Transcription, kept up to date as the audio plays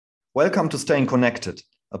Welcome to Staying Connected,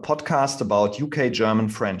 a podcast about UK-German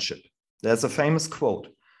friendship. There's a famous quote,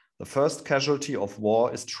 "The first casualty of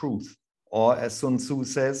war is truth," or as Sun Tzu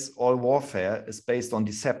says, all warfare is based on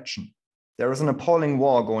deception. There is an appalling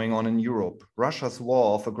war going on in Europe, Russia's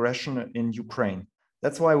war of aggression in Ukraine.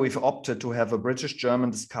 That's why we've opted to have a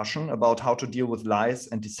British-German discussion about how to deal with lies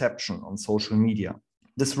and deception on social media.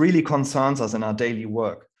 This really concerns us in our daily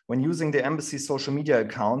work. When using the embassy's social media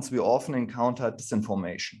accounts, we often encounter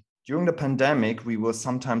disinformation. During the pandemic, we were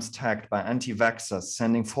sometimes tagged by anti-vaxxers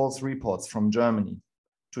sending false reports from Germany.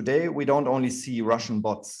 Today, we don't only see Russian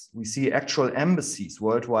bots, we see actual embassies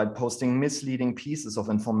worldwide posting misleading pieces of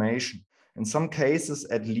information. In some cases,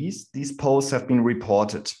 at least, these posts have been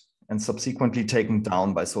reported and subsequently taken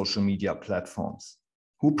down by social media platforms.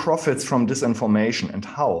 Who profits from disinformation and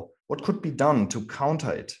how? What could be done to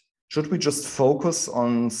counter it? Should we just focus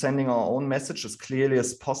on sending our own message as clearly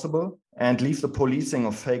as possible and leave the policing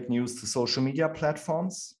of fake news to social media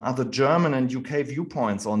platforms? Are the German and UK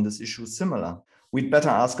viewpoints on this issue similar? We'd better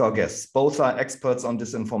ask our guests. Both are experts on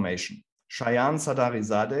disinformation. Shayan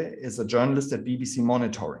Sadarizadeh is a journalist at BBC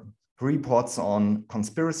Monitoring, who reports on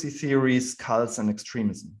conspiracy theories, cults, and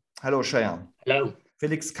extremism. Hello, Shayan. Hello.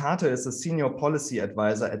 Felix Kate is a senior policy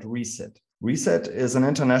advisor at Reset. Reset is an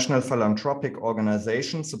international philanthropic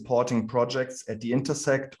organization supporting projects at the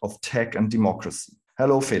intersect of tech and democracy.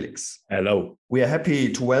 Hello, Felix. Hello. We are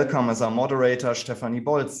happy to welcome as our moderator Stefanie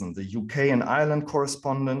Bolzen, the UK and Ireland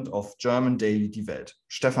correspondent of German daily Die Welt.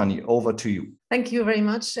 Stefanie, over to you. Thank you very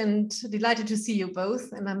much, and delighted to see you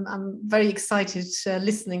both. And I'm very excited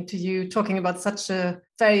listening to you talking about such a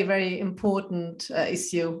very, very important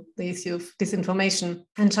issue, the issue of disinformation.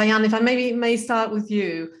 And Shayan, if I may start with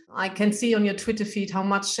you, I can see on your Twitter feed how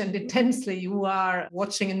much and intensely you are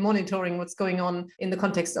watching and monitoring what's going on in the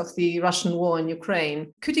context of the Russian war in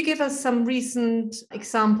Ukraine. Could you give us some recent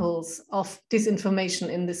examples of disinformation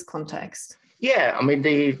in this context? Yeah, I mean,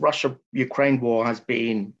 the Russia-Ukraine war has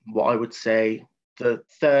been what I would say the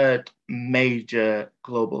third major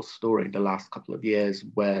global story in the last couple of years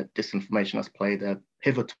where disinformation has played a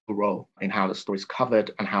pivotal role in how the story is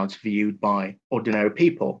covered and how it's viewed by ordinary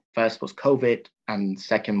people. First was COVID, and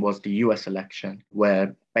second was the US election,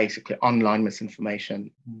 where basically online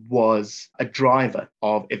misinformation was a driver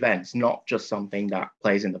of events, not just something that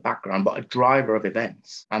plays in the background, but a driver of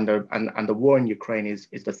events. And the war in Ukraine is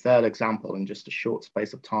the third example in just a short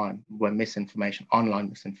space of time where misinformation, online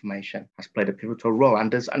misinformation, has played a pivotal role.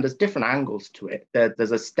 And there's different angles to it.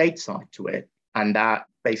 There's a state side to it, and that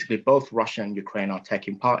basically both Russia and Ukraine are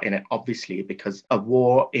taking part in it, obviously, because a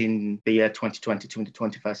war in the year 2020 to the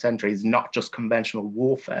 21st century is not just conventional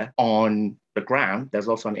warfare on the ground. There's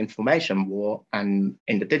also an information war. And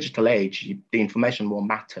in the digital age, the information war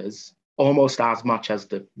matters almost as much as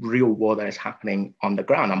the real war that is happening on the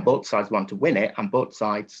ground. And both sides want to win it. And both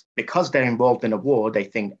sides, because they're involved in a war, they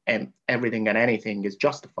think everything and anything is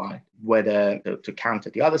justified, whether to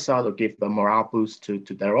counter the other side or give a morale boost to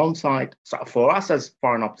their own side. So for us as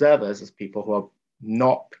foreign observers, as people who are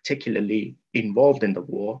not particularly involved in the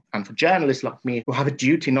war, and for journalists like me who have a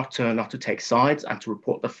duty not to take sides and to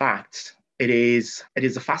report the facts, it is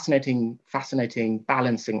a fascinating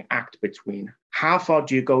balancing act between how far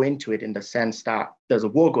do you go into it in the sense that there's a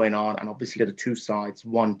war going on, and obviously the two sides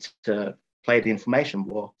want to play the information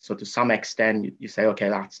war. So to some extent, you say, okay,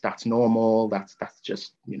 that's normal, that's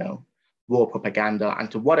just, war propaganda, and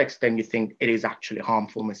to what extent you think it is actually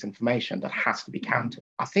harmful misinformation that has to be countered.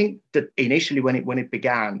 I think that initially when it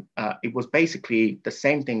began, it was basically the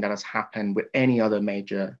same thing that has happened with any other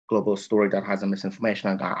major global story that has a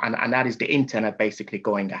misinformation, and that is the internet basically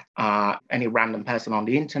going at any random person on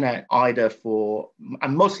the internet,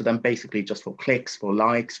 and most of them basically just for clicks, for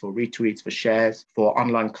likes, for retweets, for shares, for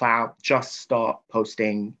online clout, just start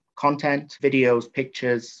posting content, videos,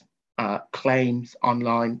 pictures, claims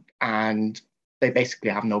online, and they basically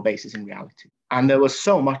have no basis in reality. And there was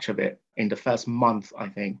so much of it in the first month, I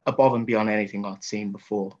think, above and beyond anything I'd seen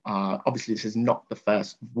before. Obviously, this is not the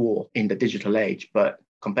first war in the digital age, but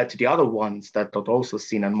compared to the other ones that I'd also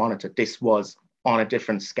seen and monitored, this was on a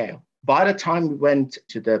different scale. By the time we went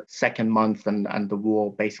to the second month and the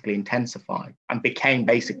war basically intensified and became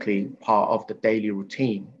basically part of the daily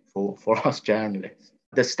routine for us journalists,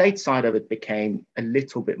 the state side of it became a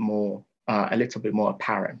little bit more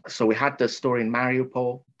apparent. So we had the story in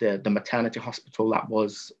Mariupol, the maternity hospital that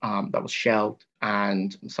was shelled,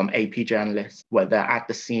 and some AP journalists were there at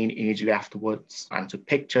the scene immediately afterwards and took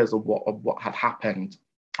pictures of what had happened.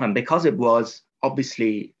 And because it was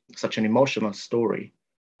obviously such an emotional story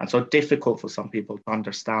and so difficult for some people to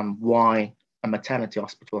understand why a maternity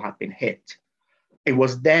hospital had been hit, It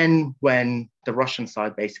was then when the Russian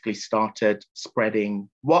side basically started spreading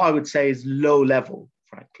what I would say is low level,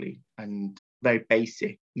 frankly, and very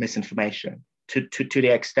basic misinformation to the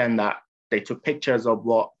extent that they took pictures of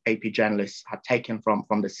what AP journalists had taken from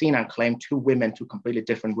the scene and claimed two completely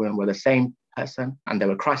different women were the same person, and they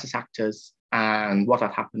were crisis actors, and what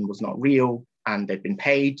had happened was not real, and they'd been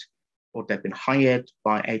paid or they've been hired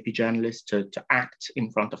by AP journalists to act in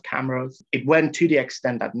front of cameras. It went to the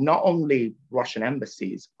extent that not only Russian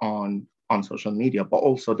embassies on social media, but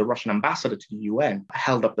also the Russian ambassador to the UN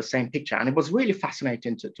held up the same picture. And it was really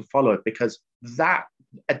fascinating to follow it, because that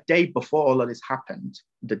a day before all of this happened,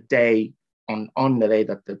 the day on the day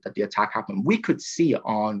that the attack happened, we could see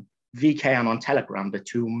on VK and on Telegram, the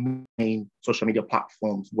two main social media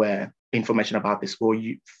platforms where information about this war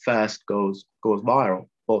first goes viral,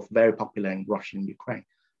 both very popular in Russia and Ukraine.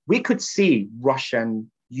 We could see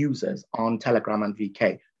Russian users on Telegram and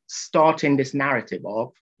VK starting this narrative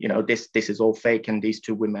of, this is all fake and these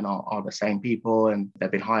two women are the same people and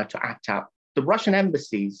they've been hired to act out. The Russian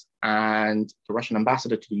embassies and the Russian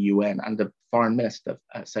ambassador to the UN and the foreign minister,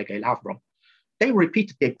 Sergei Lavrov, they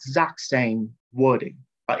repeated the exact same wording.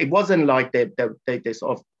 It wasn't like they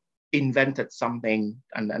sort of invented something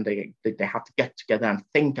and they had to get together and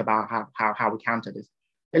think about how we counter this.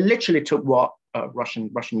 They literally took what Russian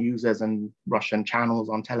users and Russian channels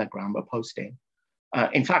on Telegram were posting.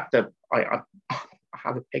 In fact, I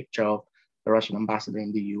have a picture of the Russian ambassador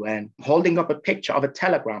in the UN holding up a picture of a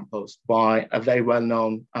Telegram post by a very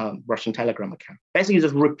well-known Russian Telegram account, basically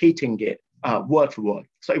just repeating it word for word.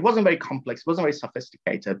 So it wasn't very complex, it wasn't very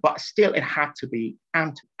sophisticated, but still it had to be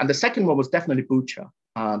answered. And the second one was definitely Bucha.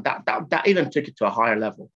 That even took it to a higher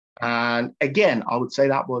level. And again, I would say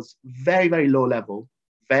that was very, very low level,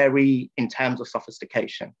 very in terms of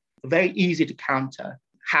sophistication, very easy to counter.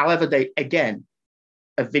 However,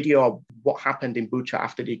 a video of what happened in Bucha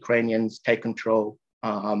after the Ukrainians take control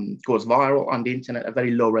goes viral on the internet, a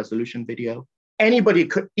very low resolution video. Anybody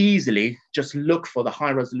could easily just look for the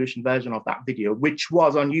high resolution version of that video, which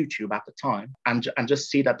was on YouTube at the time, and just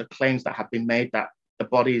see that the claims that had been made that the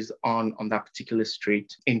bodies on that particular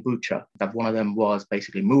street in Bucha, that one of them was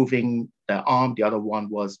basically moving their arm, the other one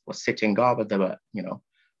was sitting guard, but there were,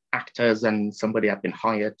 actors and somebody had been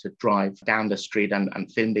hired to drive down the street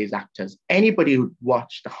and film these actors. Anybody who'd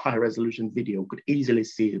watched the high resolution video could easily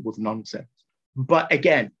see it was nonsense. But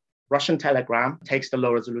again, Russian Telegram takes the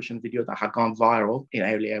low resolution video that had gone viral in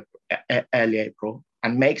early April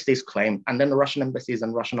and makes this claim. And then the Russian embassies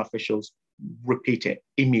and Russian officials repeat it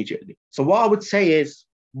immediately. So what I would say is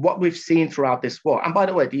what we've seen throughout this war, and by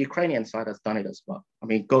the way, the Ukrainian side has done it as well. I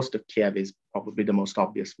mean, Ghost of Kiev is probably the most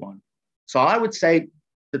obvious one. So I would say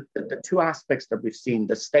the two aspects that we've seen,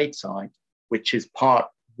 the state side, which is part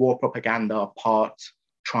war propaganda, part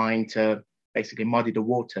trying to basically muddy the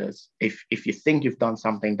waters. If you think you've done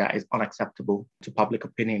something that is unacceptable to public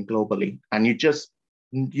opinion globally, and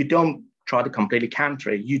you don't try to completely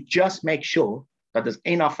counter it, you just make sure that there's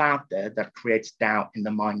enough out there that creates doubt in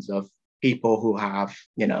the minds of people who have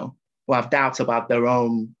doubts about their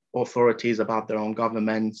own authorities, about their own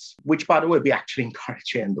governments, which, by the way, we actually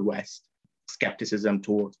encourage here in the West. Skepticism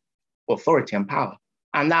towards authority and power.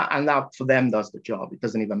 And that for them does the job. It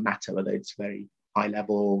doesn't even matter whether it's very high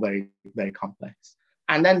level or very, very complex.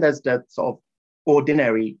 And then there's the sort of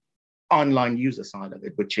ordinary online user side of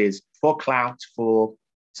it, which is for clout, for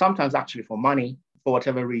sometimes actually for money, for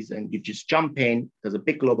whatever reason. You just jump in, there's a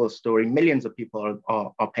big global story, millions of people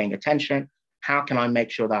are paying attention. How can I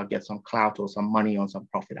make sure that I get some clout or some money or some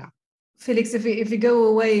profit out? Felix, if we go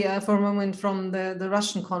away for a moment from the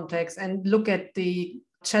Russian context and look at the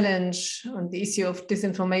challenge on the issue of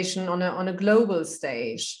disinformation on a global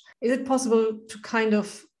stage, is it possible to kind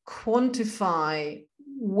of quantify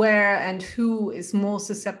where and who is more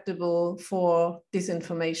susceptible for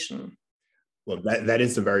disinformation? Well, that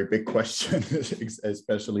is a very big question,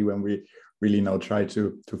 especially when we really now try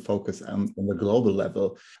to focus on the global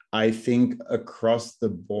level. I think across the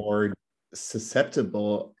board,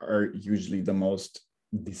 susceptible are usually the most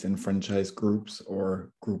disenfranchised groups or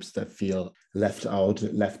groups that feel left out,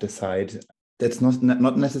 left aside. That's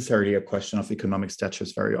not necessarily a question of economic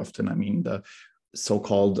status very often. I mean, the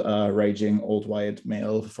so-called raging old white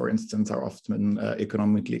male, for instance, are often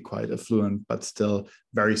economically quite affluent, but still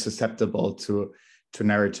very susceptible to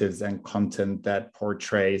narratives and content that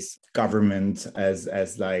portrays government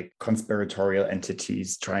as like conspiratorial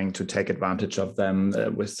entities trying to take advantage of them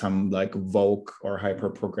with some like woke or hyper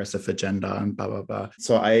progressive agenda and blah, blah, blah.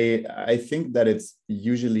 So I think that it's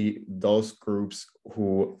usually those groups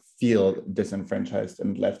who feel disenfranchised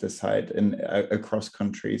and left aside across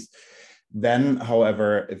countries Then,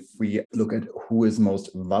 however, if we look at who is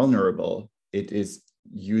most vulnerable, it is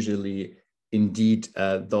usually indeed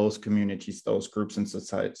those communities, those groups in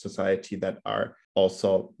society that are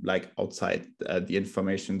also like outside the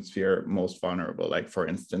information sphere most vulnerable. Like, for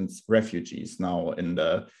instance, refugees now in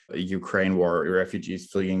the Ukraine war, refugees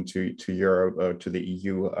fleeing to Europe or to the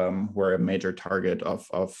EU were a major target of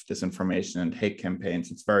disinformation and hate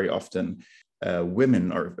campaigns. It's very often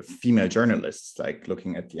women or female journalists, like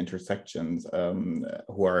looking at the intersections,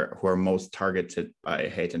 who are most targeted by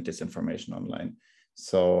hate and disinformation online.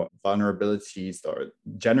 So vulnerabilities or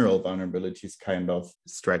general vulnerabilities kind of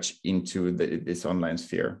stretch into this online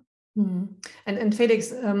sphere. And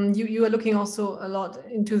Felix, you are looking also a lot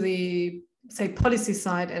into the, say, policy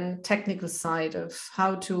side and technical side of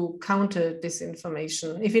how to counter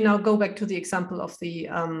disinformation. If you now go back to the example of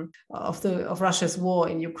of Russia's war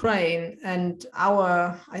in Ukraine and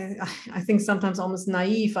I think sometimes almost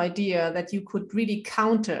naive idea that you could really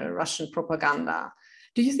counter Russian propaganda.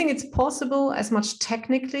 Do you think it's possible, as much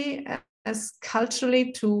technically as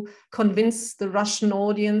culturally, to convince the Russian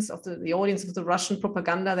audience of the audience of the Russian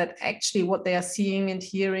propaganda that actually what they are seeing and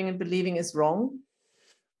hearing and believing is wrong?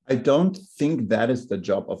 I don't think that is the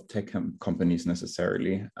job of tech companies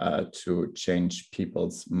necessarily, to change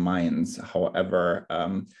people's minds. However,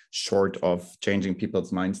 short of changing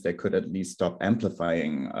people's minds, they could at least stop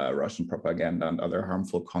amplifying Russian propaganda and other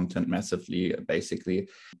harmful content massively, basically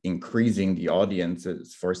increasing the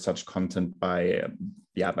audiences for such content by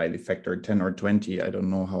the factor 10 or 20. I don't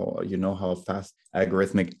know how fast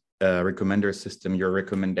algorithmic recommender system, your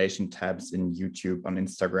recommendation tabs in YouTube, on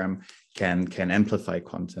Instagram can amplify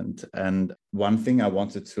content. And one thing I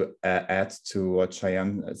wanted to add to what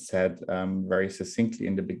Cheyenne said very succinctly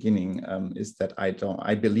in the beginning is that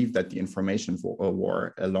I believe that the information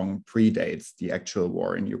war long predates the actual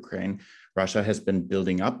war in Ukraine. Russia has been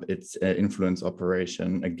building up its influence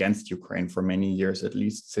operation against Ukraine for many years, at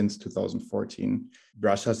least since 2014.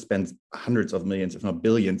 Russia spends hundreds of millions, if not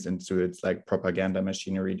billions, into its like propaganda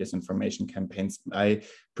machinery, disinformation campaigns. I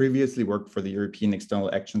previously worked for the European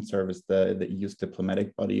External Action Service, the EU's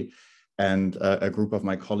diplomatic body, and a group of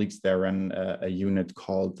my colleagues there ran a unit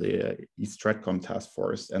called the East Stratcom Task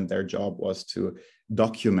Force, and their job was to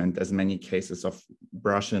document as many cases of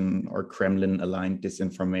Russian or Kremlin-aligned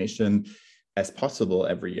disinformation as possible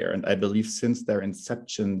every year. And I believe since their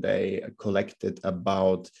inception, they collected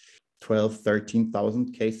about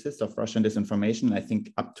 13,000 cases of Russian disinformation. I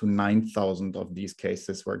think up to 9,000 of these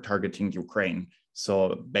cases were targeting Ukraine.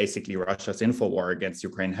 So basically, Russia's info war against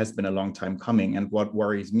Ukraine has been a long time coming. And what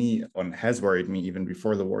worries me, and has worried me even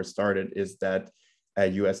before the war started, is that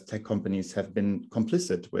US tech companies have been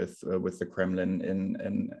complicit with the Kremlin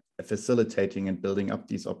in facilitating and building up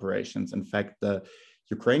these operations. In fact, the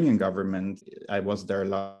Ukrainian government, I was there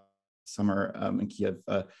last summer in Kiev,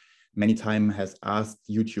 many times has asked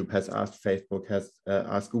YouTube, has asked Facebook, has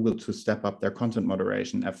asked Google to step up their content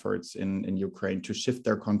moderation efforts in Ukraine, to shift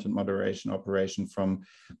their content moderation operation from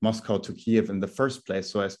Moscow to Kiev in the first place,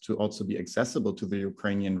 so as to also be accessible to the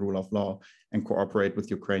Ukrainian rule of law and cooperate with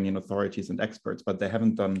Ukrainian authorities and experts. But they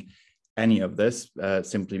haven't done any of this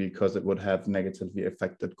simply because it would have negatively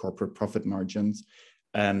affected corporate profit margins.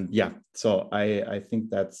 And so I think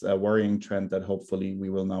that's a worrying trend that hopefully we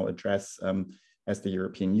will now address as the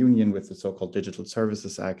European Union with the so-called Digital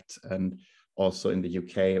Services Act, and also in the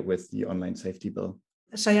UK with the Online Safety Bill.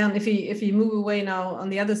 Cheyenne, if we move away now on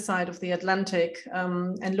the other side of the Atlantic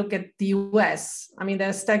and look at the US, I mean, there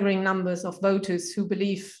are staggering numbers of voters who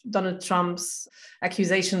believe Donald Trump's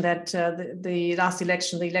accusation that the last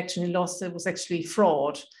election, the election he lost, was actually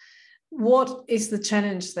fraud. What is the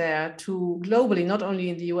challenge there to globally, not only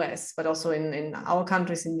in the US, but also in our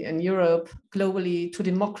countries in Europe, globally, to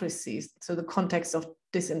democracies, so the context of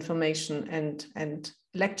disinformation and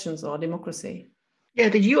elections or democracy? Yeah,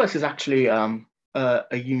 the US is actually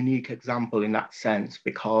a unique example in that sense,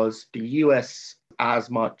 because the US, as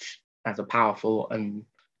much as a powerful and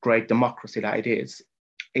great democracy that it is,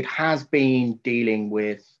 it has been dealing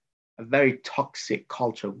with a very toxic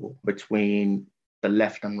culture war between the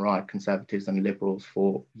left and right, conservatives and liberals,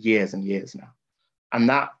 for years and years now. And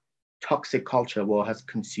that toxic culture war has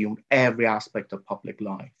consumed every aspect of public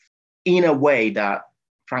life in a way that,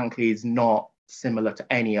 frankly, is not similar to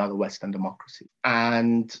any other Western democracy.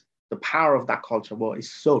 And the power of that culture war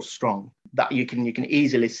is so strong that you can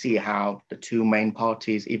easily see how the two main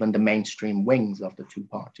parties, even the mainstream wings of the two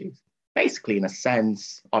parties, basically, in a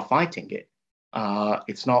sense, are fighting it.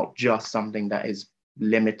 It's not just something that is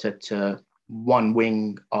limited to one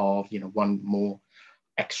wing of, one more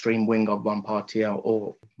extreme wing of one party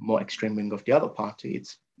or more extreme wing of the other party.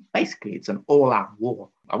 It's an all-out war.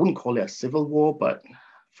 I wouldn't call it a civil war, but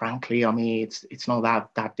frankly, I mean, it's not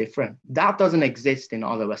that different. That doesn't exist in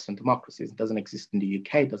other Western democracies. It doesn't exist in the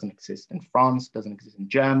UK, it doesn't exist in France, it doesn't exist in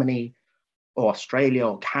Germany or Australia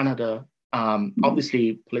or Canada.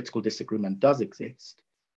 Obviously, political disagreement does exist,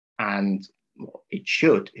 and it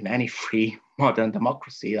should in any free modern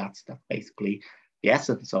democracy. That's basically the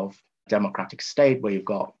essence of democratic state, where you've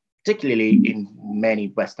got, particularly in many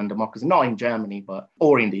Western democracies, not in Germany,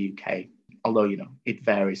 or in the UK, although, it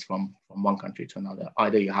varies from one country to another.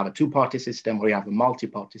 Either you have a two-party system or you have a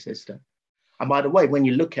multi-party system. And by the way, when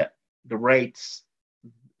you look at the rates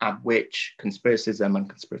at which conspiracism and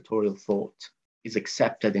conspiratorial thought is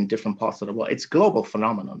accepted in different parts of the world, it's a global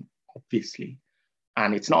phenomenon, obviously.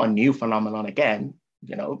 And it's not a new phenomenon. Again,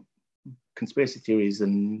 conspiracy theories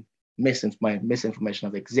and misinformation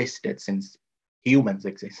have existed since humans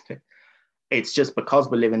existed. It's just because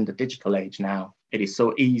we live in the digital age now, it is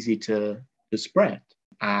so easy to spread.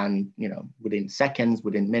 And, within seconds,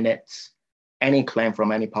 within minutes, any claim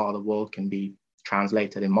from any part of the world can be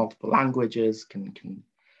translated in multiple languages, can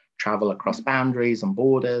travel across boundaries and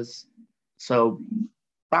borders. So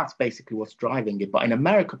that's basically what's driving it. But in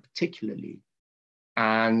America particularly,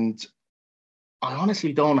 and I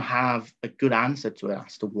honestly don't have a good answer to it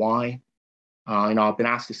as to why. I've been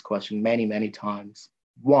asked this question many, many times.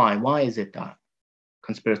 Why? Why is it that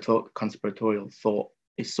conspiratorial thought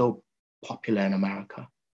is so popular in America?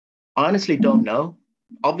 I honestly don't know.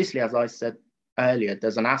 Obviously, as I said earlier,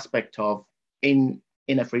 there's an aspect of in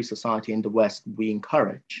a free society in the West, we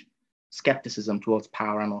encourage skepticism towards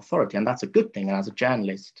power and authority, and that's a good thing. And as a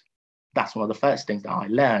journalist, that's one of the first things that I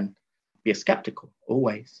learned: be skeptical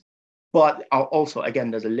always. But also,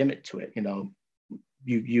 again, there's a limit to it.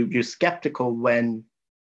 You're skeptical when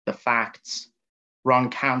the facts run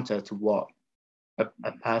counter to what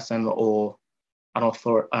a person or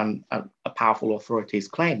a powerful authority is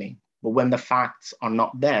claiming. But when the facts are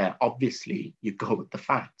not there, obviously you go with the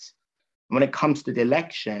facts. When it comes to the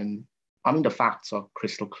election, the facts are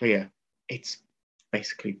crystal clear. It's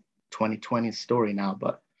basically 2020's story now,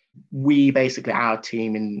 but we basically, our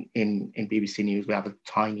team in BBC News, we have a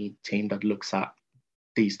tiny team that looks at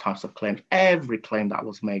these types of claims. Every claim that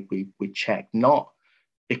was made, we checked, not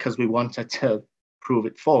because we wanted to prove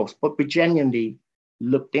it false, but we genuinely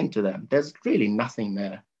looked into them. There's really nothing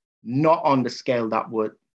there, not on the scale that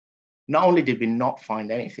would, not only did we not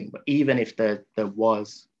find anything, but even if there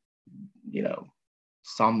was,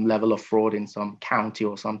 some level of fraud in some county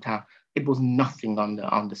or some town, it was nothing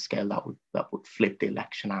on the scale that would flip the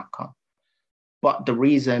election outcome. But the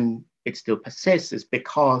reason it still persists is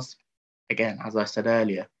because, again, as I said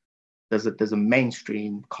earlier, there's a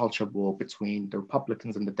mainstream culture war between the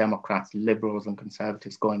Republicans and the Democrats, liberals and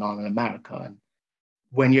conservatives going on in America. And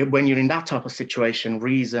when you're in that type of situation,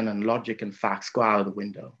 reason and logic and facts go out of the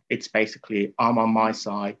window. It's basically, I'm on my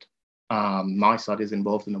side. My side is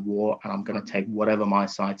involved in a war, and I'm going to take whatever my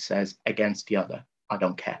side says against the other. I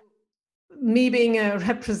don't care. Me being a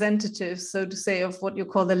representative, so to say, of what you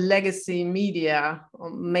call the legacy media or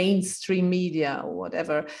mainstream media or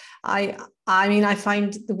whatever, I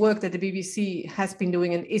find the work that the BBC has been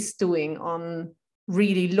doing and is doing on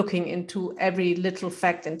really looking into every little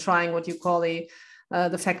fact and trying what you call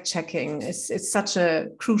the fact checking. It's such a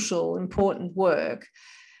crucial, important work.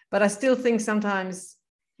 But I still think sometimes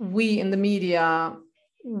we in the media,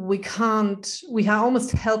 we are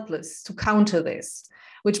almost helpless to counter this.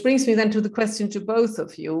 Which brings me then to the question to both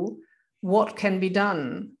of you: what can be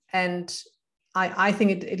done? And I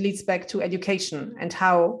think it leads back to education and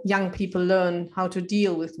how young people learn how to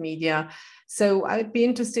deal with media. So I'd be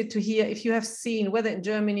interested to hear if you have seen, whether in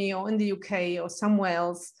Germany or in the UK or somewhere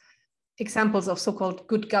else, examples of so-called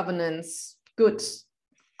good governance, good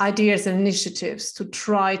ideas and initiatives to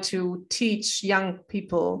try to teach young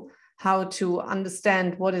people how to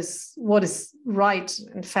understand what is right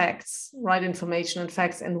and facts, right information and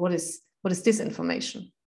facts, and what is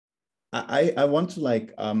disinformation. I want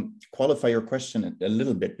to qualify your question a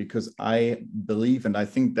little bit, because I believe, and I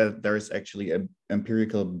think that there is actually an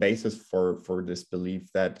empirical basis for this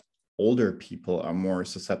belief, that older people are more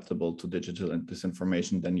susceptible to digital and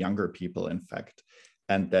disinformation than younger people, in fact,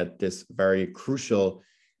 and that this very crucial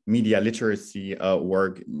media literacy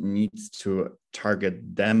work needs to target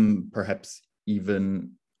them perhaps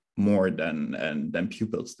even more than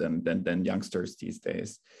pupils, than youngsters these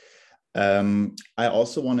days. I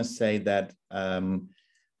also want to say that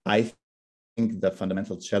I think the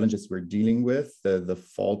fundamental challenges we're dealing with, the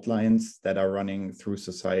fault lines that are running through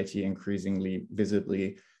society increasingly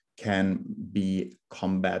visibly, can be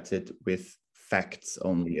combated with facts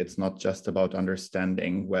only. It's not just about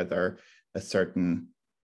understanding whether a certain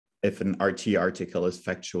if an RT article is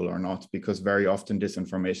factual or not, because very often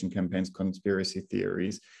disinformation campaigns, conspiracy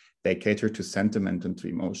theories, they cater to sentiment and to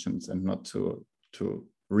emotions and not to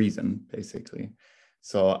reason, basically.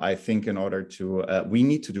 So I think in order to, we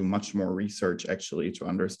need to do much more research actually to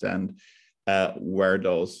understand where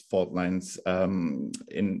those fault lines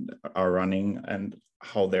are running and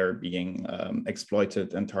how they're being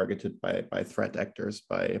exploited and targeted by threat actors,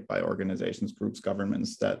 by organizations, groups,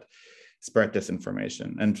 governments that spread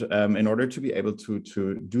disinformation. And in order to be able to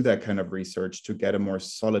do that kind of research, to get a more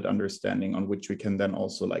solid understanding on which we can then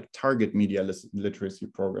also like target media literacy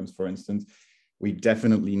programs, for instance, we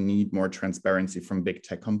definitely need more transparency from big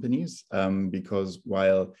tech companies, because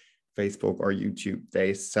while Facebook or YouTube,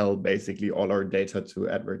 they sell basically all our data to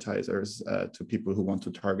advertisers, to people who want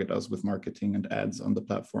to target us with marketing and ads on the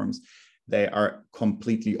platforms. They are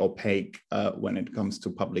completely opaque when it comes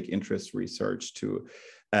to public interest research, to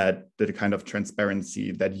the kind of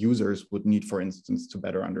transparency that users would need, for instance, to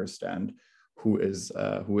better understand who is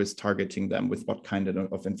targeting them with what kind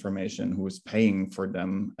of information, who is paying for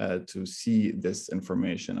them to see this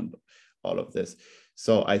information and all of this.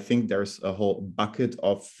 So I think there's a whole bucket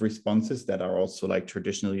of responses that are also like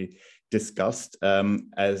traditionally discussed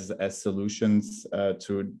as solutions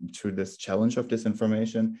to this challenge of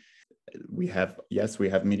disinformation. We have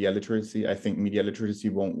media literacy. I think media literacy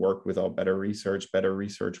won't work without better research. Better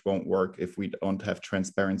research won't work if we don't have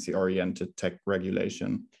transparency-oriented tech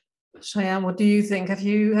regulation. Shayan, what do you think? Have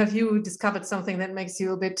you discovered something that makes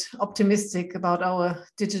you a bit optimistic about our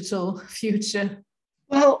digital future?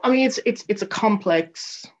 Well, I mean, it's a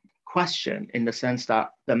complex question in the sense that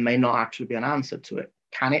there may not actually be an answer to it.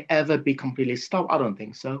 Can it ever be completely stopped? I don't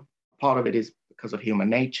think so. Part of it is because of human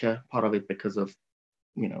nature. Part of it because of,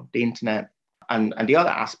 the internet. And the other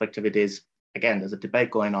aspect of it is, again, there's a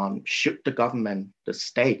debate going on. Should the government, the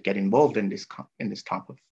state, get involved in this type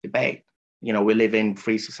of debate? We live in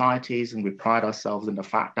free societies and we pride ourselves in the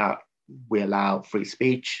fact that we allow free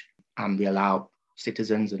speech and we allow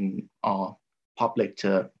citizens and our public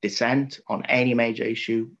to dissent on any major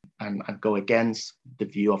issue and go against the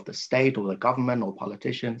view of the state or the government or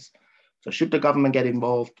politicians. So should the government get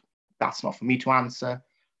involved? That's not for me to answer.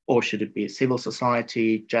 Or should it be civil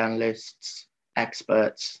society, journalists,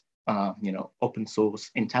 experts, open source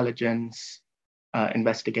intelligence,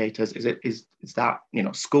 investigators? Is that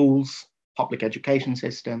schools, public education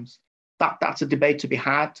systems? That's a debate to be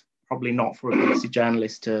had. Probably not for a BBC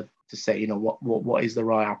journalist to say, what is the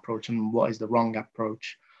right approach and what is the wrong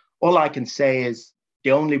approach. All I can say is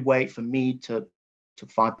the only way for me to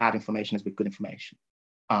fight bad information is with good information,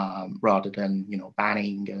 rather than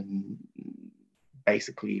banning and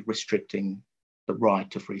basically restricting the right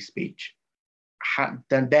to free speech.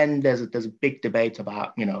 Then there's a big debate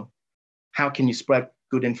about how can you spread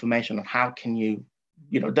good information and how can you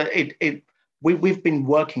we've been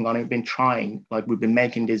working on it, been trying, like we've been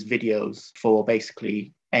making these videos for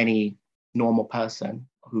basically any normal person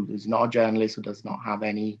who is not a journalist, who does not have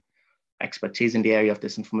any expertise in the area of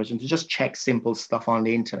disinformation, to just check simple stuff on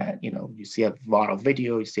the internet. You see a viral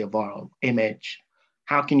video, you see a viral image.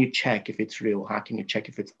 How can you check if it's real? How can you check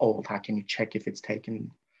if it's old? How can you check if it's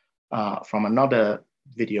taken from another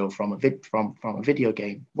video, from a video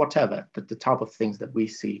game, whatever, the type of things that we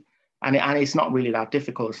see. And it's not really that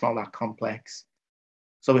difficult. It's not that complex.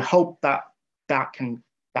 So we hope that can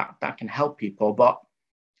help people. But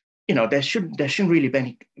there shouldn't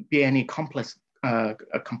really be any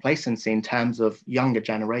complacency in terms of younger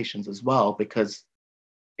generations as well. Because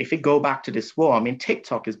if we go back to this war, I mean,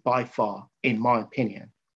 TikTok is by far, in my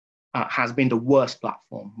opinion, has been the worst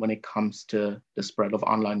platform when it comes to the spread of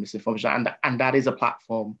online misinformation, and that is a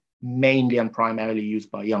platform mainly and primarily used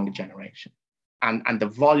by younger generation. And the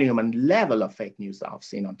volume and level of fake news that I've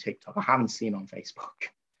seen on TikTok, I haven't seen on Facebook,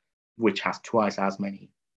 which has twice as many,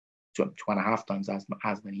 2.5 times as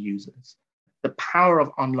many users. The power of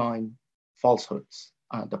online falsehoods,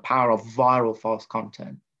 the power of viral false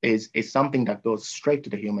content is something that goes straight to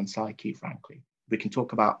the human psyche, frankly. We can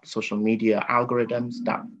talk about social media algorithms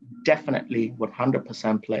that definitely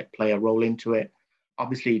 100% play a role into it.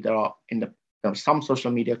 Obviously, there are some social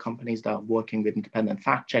media companies that are working with independent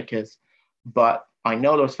fact checkers, but I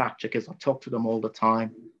know those fact checkers, I talk to them all the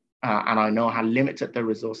time, and I know how limited their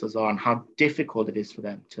resources are and how difficult it is for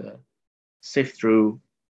them to sift through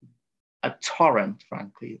a torrent,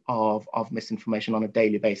 frankly, of misinformation on a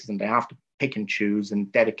daily basis. And they have to pick and choose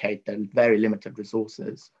and dedicate their very limited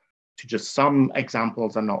resources to just some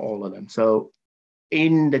examples and not all of them. So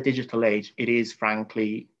in the digital age, it is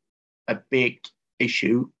frankly a big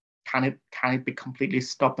issue. Can it be completely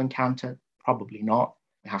stopped and countered? Probably not.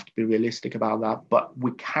 We have to be realistic about that. But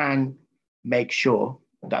we can make sure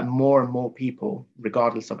that more and more people,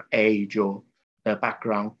 regardless of age or their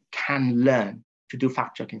background, can learn to do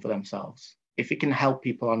fact checking for themselves. If it can help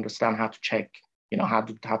people understand how to check, how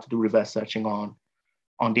to do reverse searching on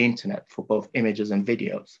the internet for both images and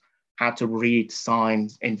videos, how to read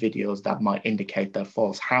signs in videos that might indicate they're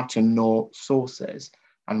false, how to know sources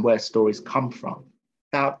and where stories come from,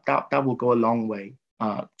 that will go a long way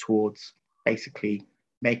towards basically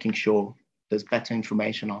making sure there's better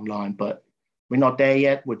information online. But we're not there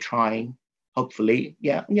yet. We're trying. Hopefully,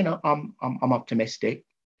 I'm optimistic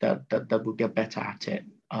that we'll get better at it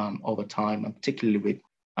over time, and particularly with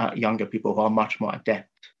younger people who are much more adept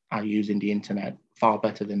at using the internet, far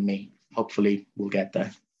better than me. Hopefully, we'll get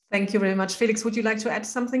there. Thank you very much. Felix, would you like to add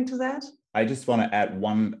something to that? I just want to add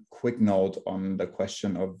one quick note on the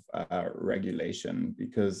question of regulation,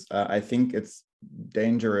 because I think it's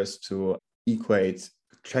dangerous to equate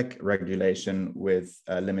check regulation with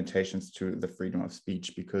limitations to the freedom of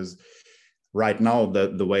speech, because right now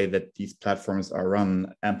the way that these platforms are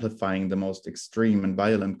run, amplifying the most extreme and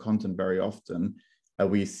violent content very often,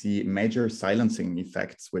 we see major silencing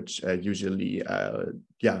effects, which usually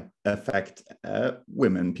affect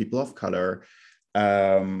women, people of color,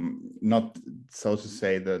 not so to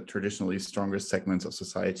say the traditionally stronger segments of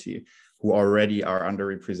society who already are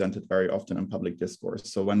underrepresented very often in public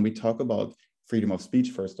discourse. So when we talk about freedom of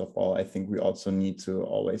speech, first of all, I think we also need to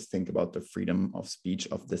always think about the freedom of speech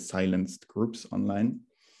of the silenced groups online.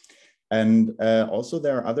 And also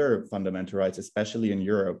there are other fundamental rights, especially in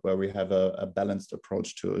Europe, where we have a balanced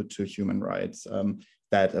approach to human rights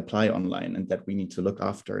that apply online and that we need to look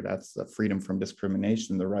after. That's the freedom from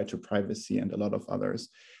discrimination, the right to privacy, and a lot of others.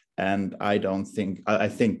 And I think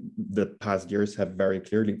the past years have very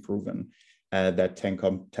clearly proven that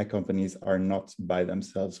tech companies are not by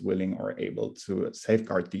themselves willing or able to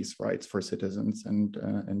safeguard these rights for citizens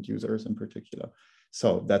and users in particular.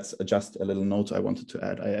 So that's just a little note I wanted to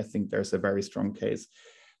add. I think there's a very strong case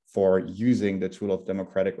for using the tool of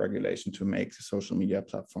democratic regulation to make social media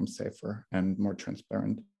platforms safer and more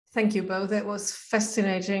transparent. Thank you both. That was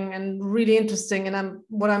fascinating and really interesting. And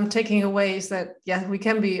what I'm taking away is that, we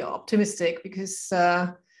can be optimistic, because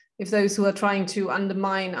if those who are trying to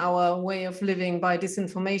undermine our way of living by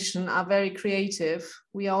disinformation are very creative,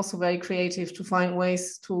 we are also very creative to find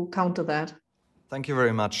ways to counter that. Thank you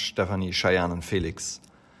very much, Stephanie, Cheyenne, and Felix.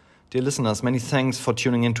 Dear listeners, many thanks for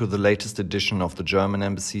tuning into the latest edition of the German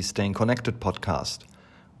Embassy Staying Connected podcast.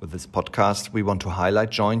 With this podcast, we want to highlight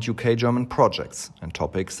joint UK-German projects and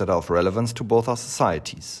topics that are of relevance to both our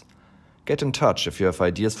societies. Get in touch if you have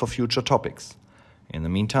ideas for future topics. In the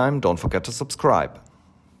meantime, don't forget to subscribe.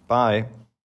 Bye.